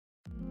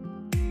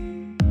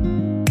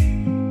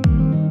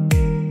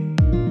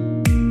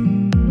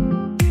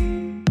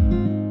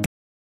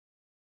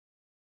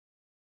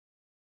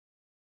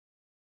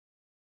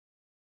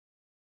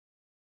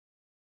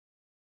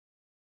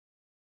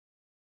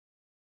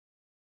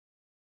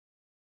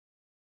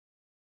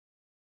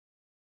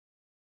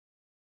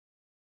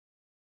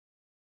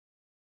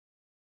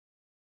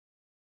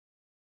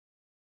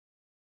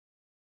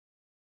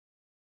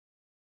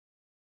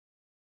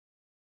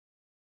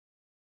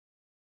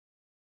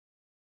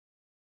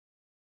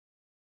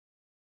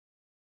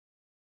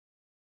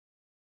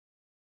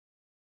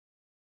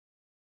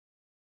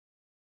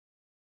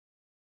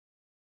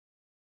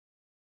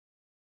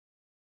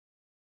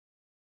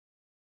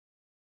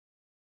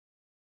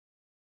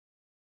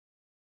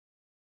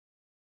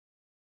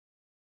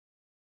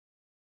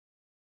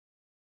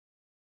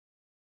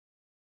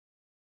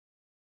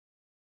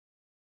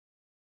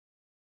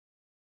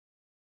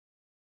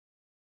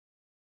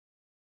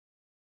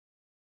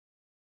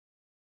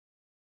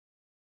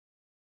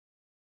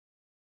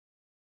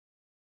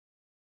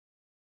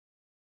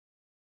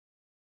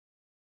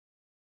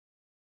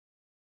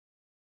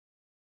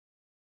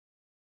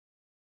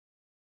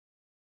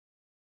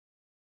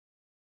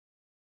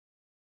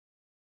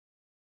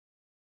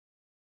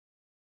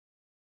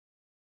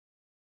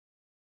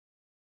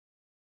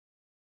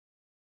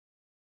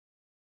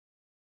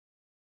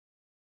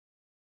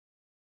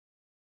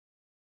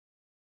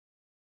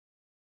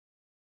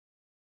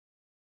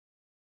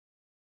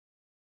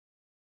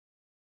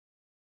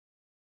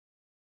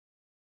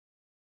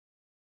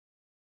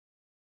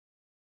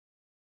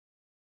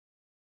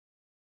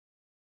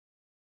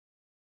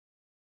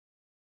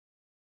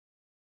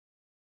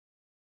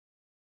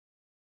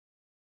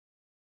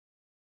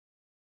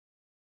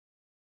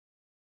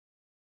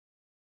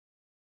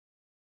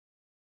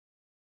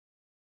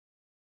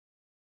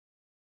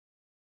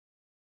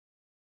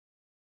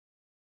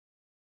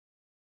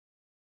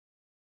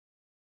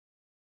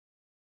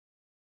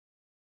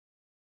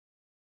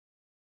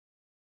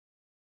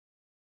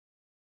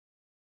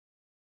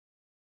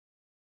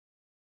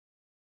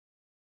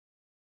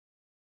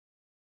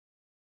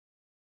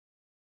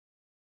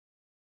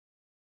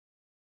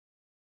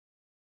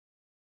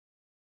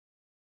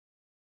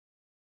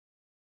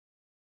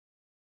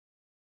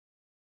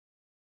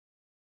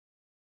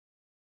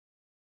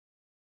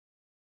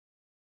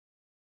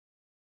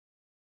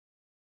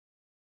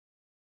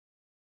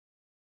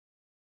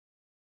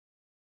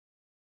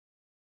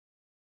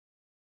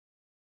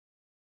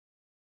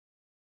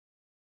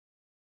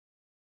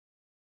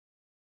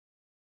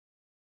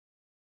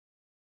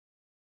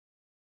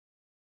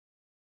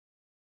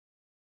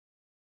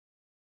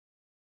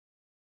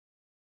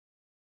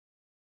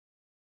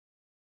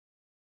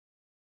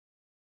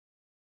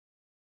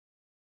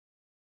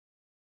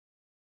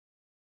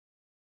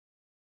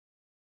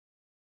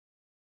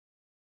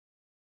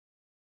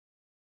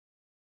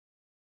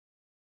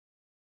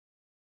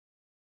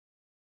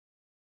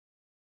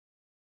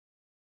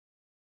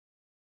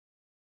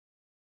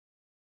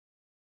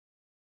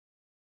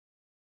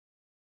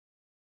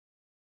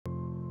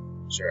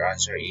So your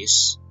answer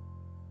is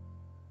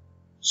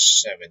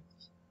 70.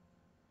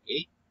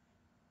 Okay.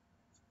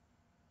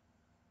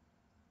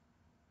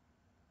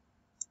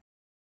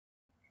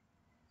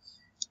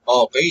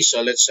 Okay,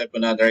 so let's have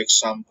another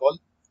example.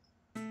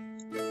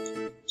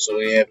 So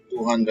we have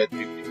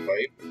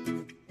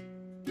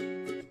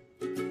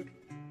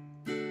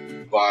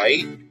 255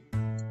 by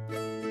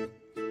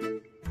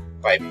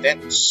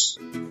 5/10.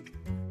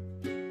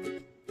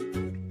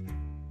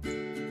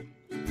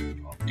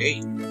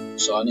 Okay,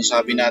 so ano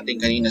sabi natin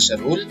kanina sa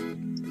rule?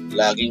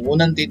 Laging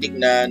unang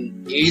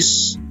titignan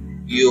is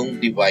yung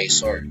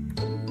divisor.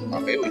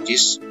 Okay, which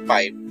is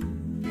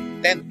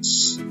 5/10.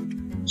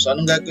 So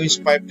anong gagawin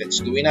sa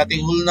 5/10? Gawin natin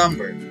whole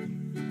number.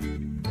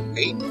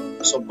 Okay,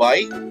 so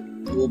by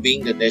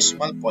moving the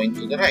decimal point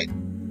to the right.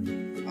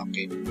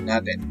 Okay,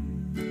 natin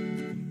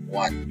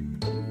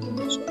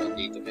 1. So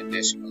nandito may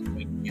decimal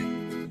point niya.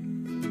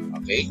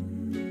 Okay,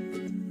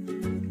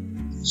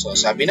 so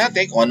sabi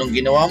natin kung anong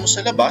ginawa mo sa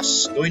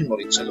labas, gawin mo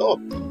rin sa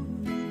loob.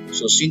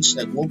 So since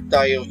nag-move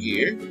tayo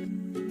here,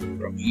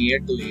 from here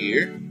to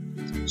here,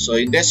 so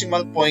yung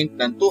decimal point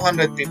ng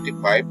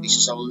 255, this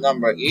is a whole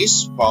number,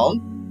 is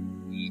found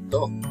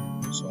dito.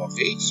 So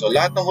okay, so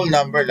lahat ng whole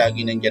number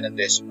lagi nandiyan ang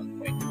decimal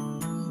point.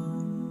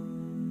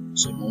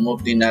 So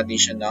move din natin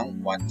siya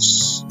ng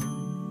ones.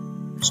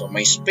 So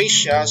may space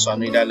siya, so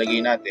ano ilalagay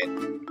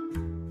natin?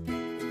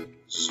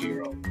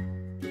 0.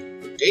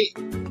 Okay,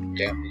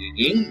 kaya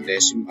magiging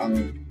decimal ang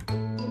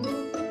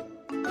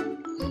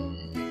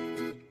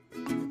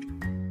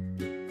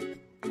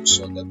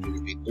so that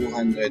will be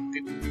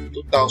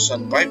 2,550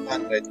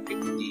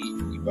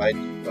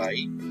 divided by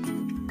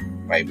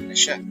 5 na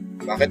siya.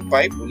 Bakit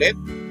 5 ulit?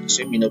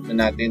 Kasi minove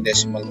na natin yung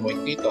decimal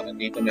point dito.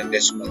 Nandito na yung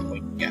decimal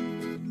point niya.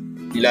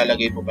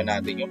 Nilalagay po ba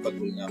natin yung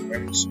pag-whole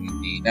number? So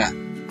hindi na.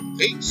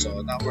 Okay,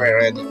 so now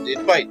we're ready to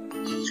divide.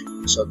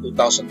 So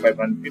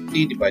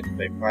 2,550 divided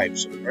by 5.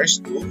 So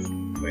first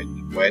 2,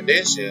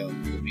 pwede. So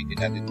gamitin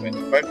natin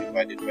 25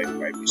 divided by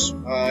 5 is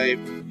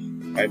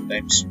 5. 5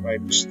 times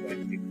 5 is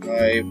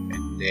 25.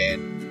 And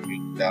then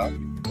bring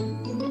down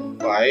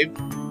 5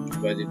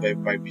 divided by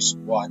 5 is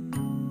 1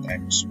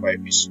 times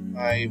 5 is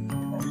 5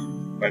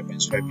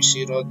 times 5 is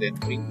 0, then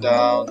bring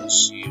down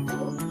 0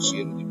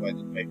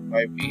 divided by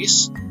 5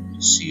 is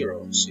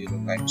 0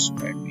 times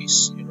 5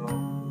 is 0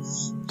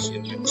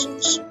 times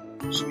 0.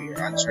 So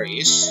your answer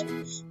is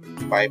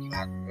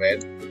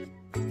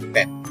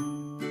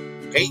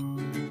 510. Okay,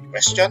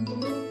 question?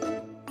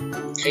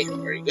 Okay,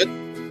 very good.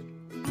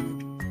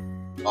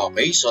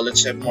 Okay, so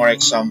let's have more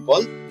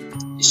example.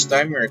 This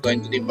time we're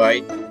going to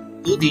divide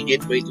 2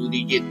 digit by 2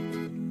 digit.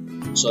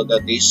 So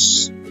that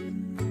is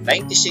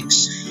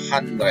 96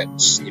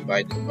 hundredths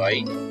divided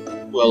by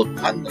 12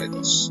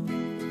 hundredths.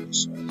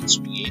 So let's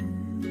begin.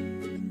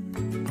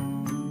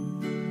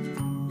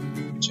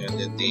 So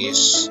that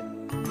is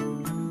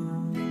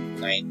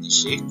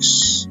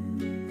 96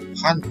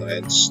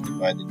 hundredths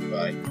divided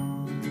by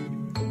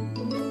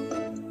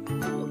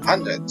 12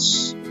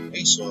 hundredths.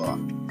 Okay, so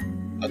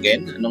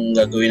again, anong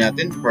gagawin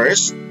natin?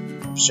 First,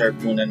 observe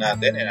muna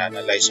natin and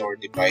analyze our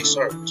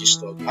divisor, which is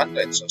 12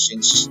 hundredths. So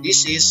since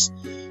this is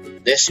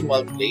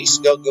decimal place,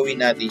 gagawin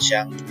natin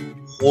siyang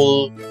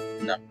whole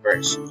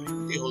number. So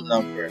the whole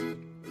number.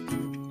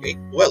 Okay,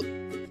 12.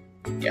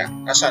 Yeah,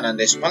 nasaan ang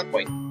decimal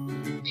point?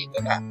 Dito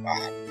na.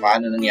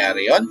 Paano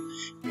nangyari yon?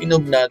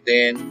 Minove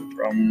natin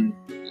from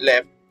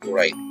left to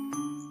right.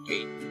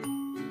 Okay,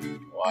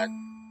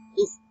 1,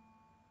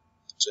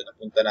 2. So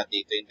napunta na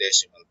dito yung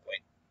decimal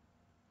point.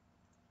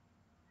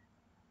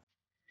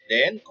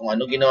 Then, kung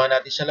ano ginawa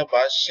natin sa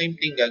labas, same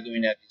thing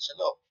gagawin natin sa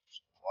loob.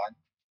 So,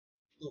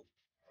 1, 2.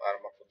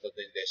 Para mapunta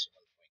doon yung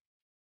decimal point.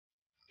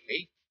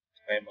 Okay?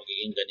 Kaya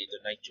magiging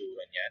ganito na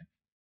itsura niyan.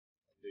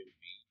 It will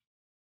be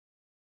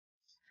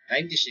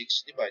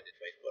 96 divided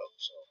by 12.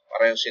 So,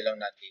 pareho silang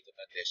nandito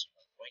na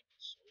decimal point.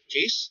 So, which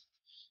is,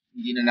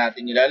 hindi na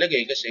natin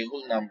nilalagay kasi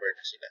whole number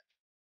na sila.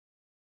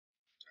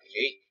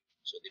 Okay?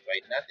 So,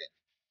 divide natin.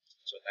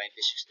 So,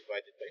 96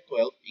 divided by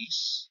 12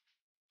 is,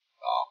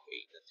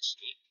 okay, that is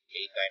 8.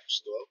 8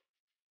 times 12,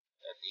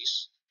 that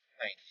is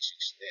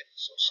 96 then.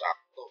 So,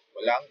 sakto.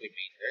 Walang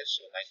remainder.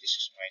 So,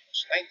 96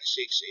 minus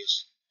 96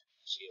 is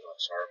 0.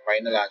 So, our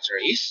final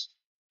answer is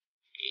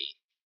 8.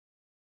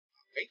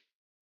 Okay?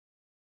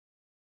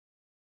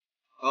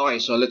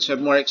 Okay, so let's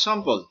have more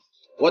example.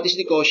 What is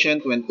the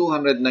quotient when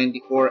 294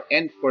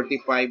 and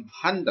 45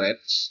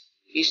 hundredths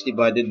is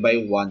divided by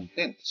 1/10?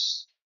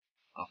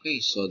 Okay,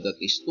 so that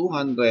is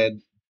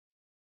 200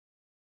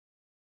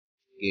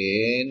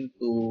 and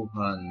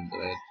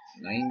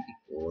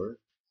 294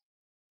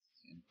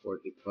 and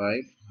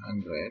 45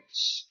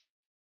 hundredths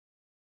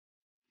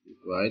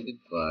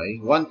divided by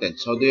 1/10.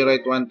 How do you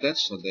write 1/10?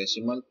 So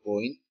decimal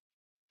point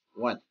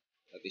 1.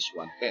 That is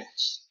 1/10.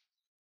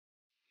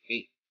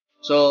 Okay.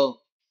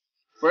 So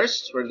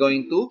first, we're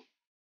going to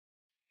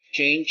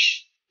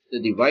change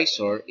the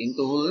divisor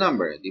into whole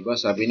number. Diba?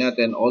 Sabi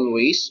natin,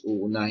 always,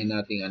 uunahin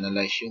natin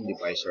analyze yung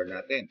divisor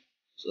natin.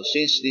 So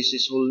since this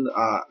is whole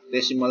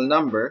decimal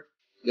number,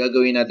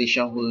 gagawin natin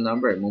siyang whole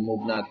number.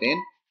 Move natin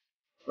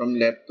from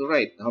left to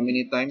right. How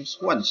many times?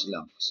 Once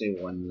lang. Kasi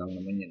 1 lang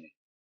naman yun eh.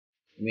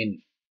 I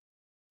mean,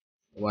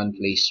 1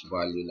 place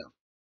value lang.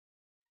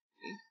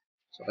 Okay?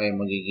 So, kaya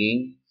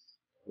magiging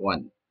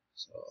 1.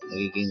 So,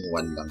 magiging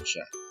 1 lang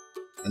siya.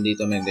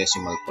 Nandito na yung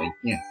decimal point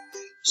niya.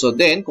 So,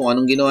 then, kung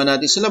anong ginawa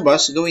natin sa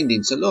labas, gawin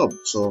din sa loob.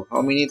 So, how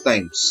many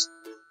times?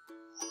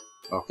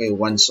 Okay,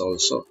 once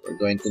also. We're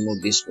going to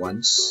move this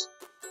once.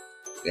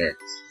 There.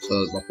 So,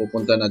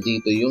 mapupunta na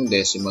dito yung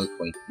decimal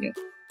point niya.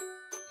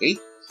 Okay?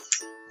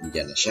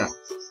 Nandiyan na siya.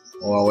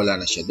 Mawawala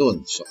na siya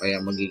dun. So,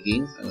 kaya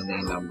magiging, ano na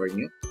yung number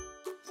niyo?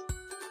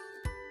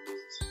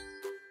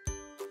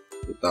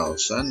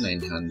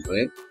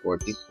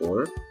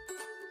 2,944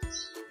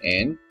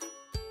 and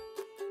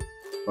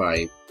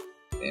 5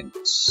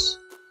 tenths.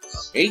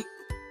 Okay?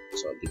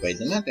 So,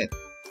 divide na natin.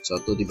 So,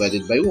 2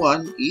 divided by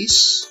 1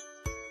 is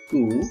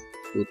 2.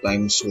 2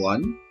 times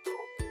 1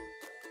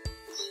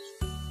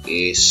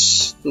 is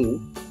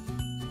 2.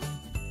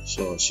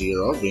 So,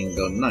 0. Bring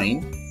down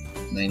 9.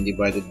 9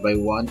 divided by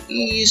 1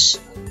 is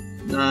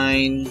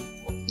 9.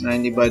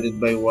 9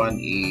 divided by 1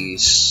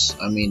 is,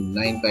 9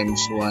 times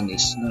 1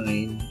 is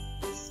 9.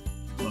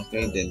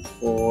 Okay, then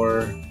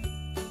 4.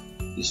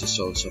 This is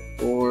also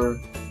 4.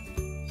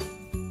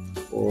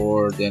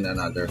 4, then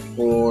another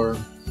 4.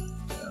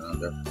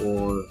 Another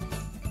 4.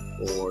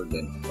 4,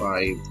 then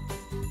 5.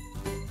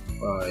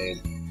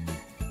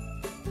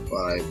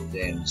 5,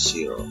 then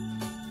 0.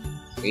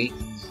 Okay?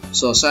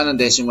 So, saan ang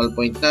decimal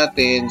point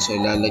natin? So,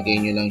 ilalagay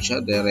nyo lang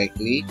siya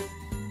directly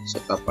sa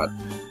tapat.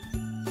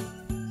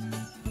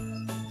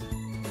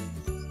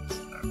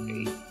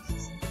 Okay.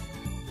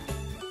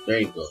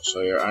 There you go.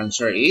 So, your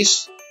answer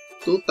is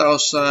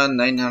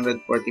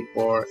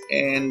 2,944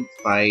 and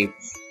 5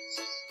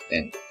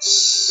 tenths.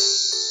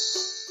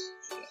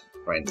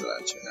 Final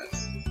answer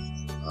natin.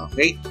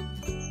 Okay?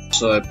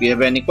 So, if you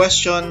have any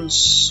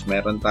questions,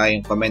 meron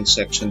tayong comment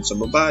section sa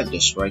baba.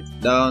 Just write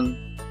it down.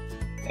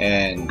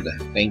 And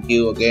thank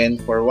you again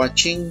for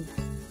watching.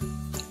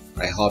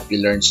 I hope you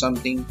learned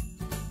something.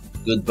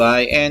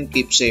 Goodbye and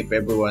keep safe,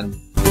 everyone.